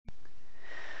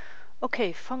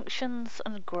Okay, functions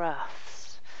and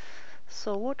graphs.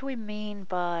 So what do we mean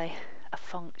by a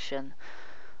function?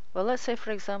 Well, let's say, for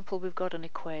example, we've got an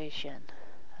equation.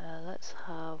 Let's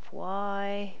have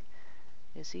y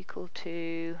is equal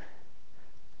to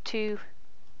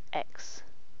 2x.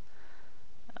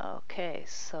 Okay,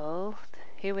 so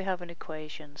here we have an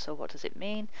equation. So what does it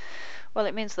mean? Well,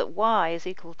 it means that y is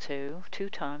equal to 2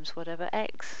 times whatever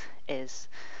x is.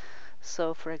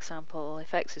 So, for example,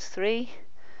 if x is 3,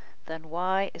 then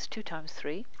y is 2 times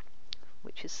 3,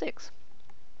 which is 6.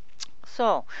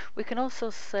 So, we can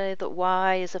also say that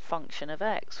y is a function of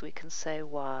x. We can say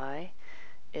y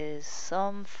is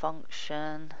some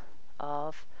function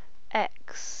of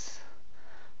x.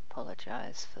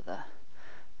 Apologize for the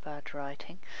bad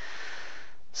writing.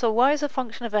 So y is a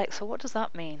function of x, so what does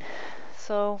that mean?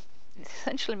 So it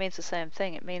essentially means the same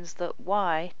thing. It means that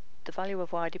y, the value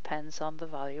of y depends on the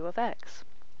value of x.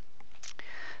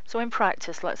 So in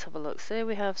practice, let's have a look. Say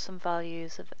we have some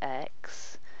values of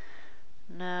x.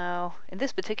 Now, in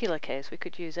this particular case, we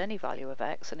could use any value of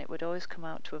x and it would always come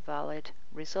out to a valid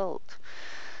result.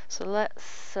 So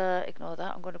let's ignore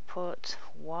that. I'm going to put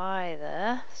y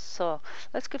there. So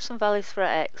let's give some values for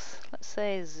x. Let's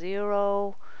say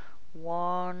 0,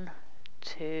 1,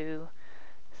 2,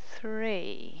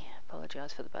 3.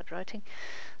 Apologize for the bad writing.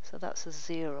 So that's a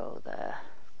 0 there.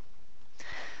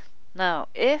 Now,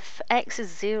 if x is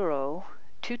 0,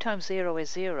 2 times 0 is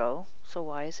 0, so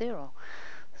y is 0.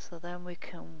 So then we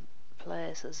can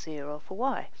place a 0 for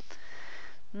y.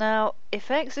 Now,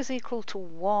 if x is equal to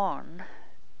 1,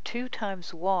 2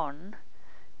 times 1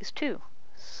 is 2.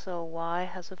 So y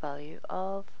has a value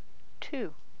of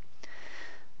 2.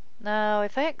 Now,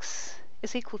 if x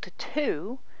is equal to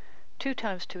 2, 2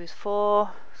 times 2 is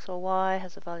 4, so y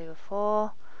has a value of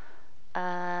 4.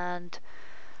 And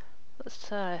let's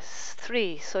try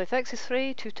 3. So if x is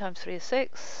 3, 2 times 3 is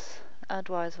 6, and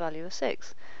y has a value of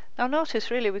 6. Now notice,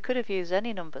 really, we could have used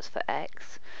any numbers for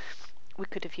x. We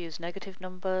could have used negative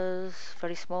numbers,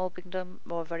 very small, big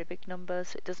or very big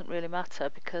numbers. It doesn't really matter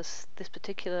because this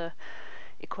particular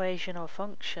equation or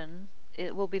function,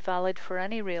 it will be valid for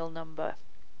any real number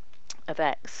of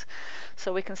x.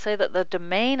 So we can say that the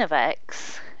domain of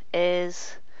x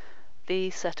is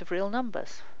the set of real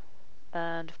numbers.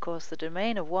 And of course the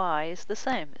domain of y is the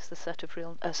same. It's the set of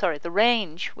real, the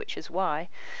range, which is y,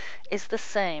 is the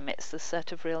same. It's the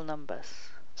set of real numbers.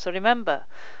 So remember,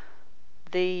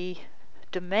 the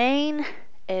domain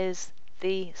is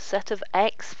the set of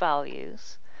x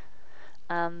values,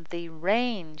 and the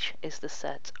range is the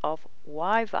set of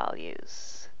y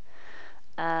values.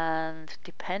 And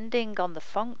depending on the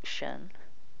function,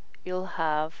 you'll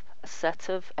have a set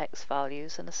of x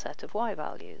values and a set of y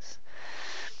values.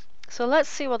 So let's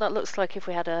see what that looks like if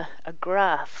we had a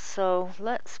graph. So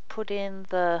let's put in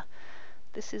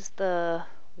this is the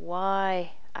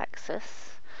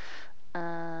y-axis,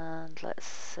 and let's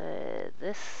say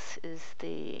this is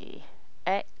the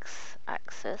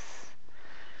x-axis,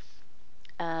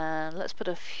 and let's put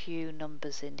a few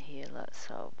numbers in here. Let's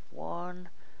have 1,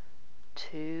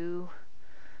 2,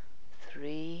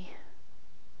 3,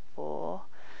 4.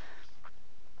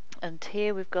 And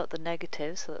here we've got the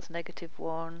negatives, so that's negative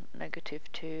 1, negative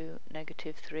 2,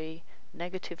 negative 3,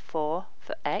 negative 4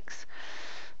 for x.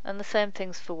 And the same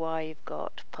things for y. You've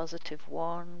got positive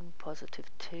 1, positive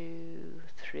 2,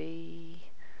 3,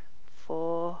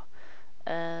 4,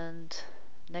 and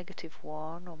negative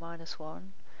 1 or minus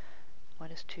 1,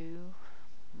 minus 2,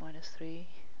 minus 3,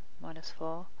 minus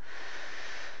 4.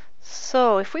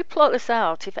 So if we plot this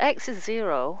out, if x is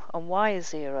 0 and y is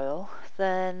 0,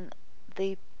 then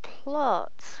the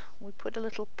plot, we put a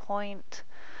little point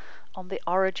on the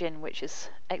origin, which is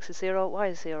x is 0, y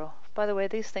is 0. By the way,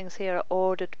 these things here are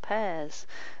ordered pairs,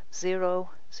 0,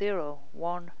 0,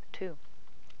 1, 2.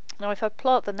 Now if I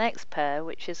plot the next pair,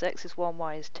 which is x is 1,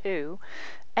 y is 2,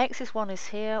 x is 1 is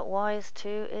here, y is 2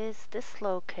 is this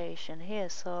location here,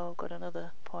 so I've got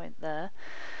another point there.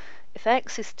 If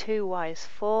x is 2, y is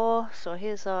 4, so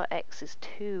here's our x is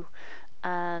 2,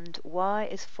 and y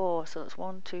is 4, so it's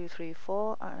 1, 2, 3,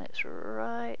 4, and it's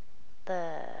right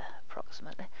there,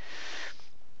 approximately.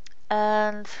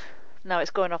 And now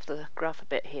it's going off the graph a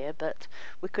bit here, but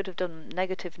we could have done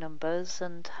negative numbers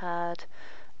and had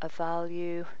a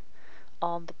value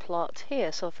on the plot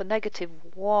here. So for negative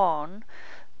 1,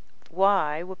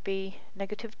 y would be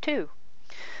negative 2.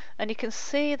 And you can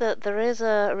see that there is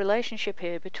a relationship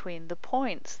here between the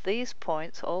points. These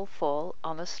points all fall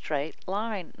on a straight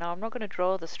line. Now I'm not going to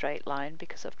draw the straight line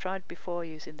because I've tried before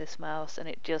using this mouse and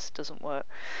it just doesn't work.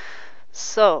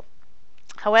 So,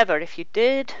 however, if you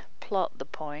did plot the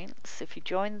points, if you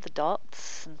join the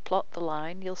dots and plot the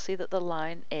line, you'll see that the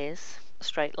line is a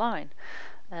straight line.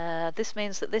 This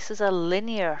means that this is a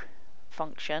linear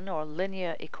function or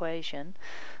linear equation,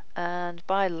 and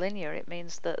by linear it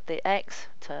means that the x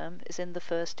term is in the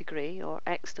first degree, or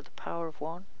x to the power of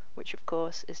 1, which of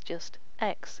course is just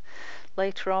x.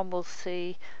 Later on we'll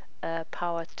see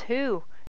power 2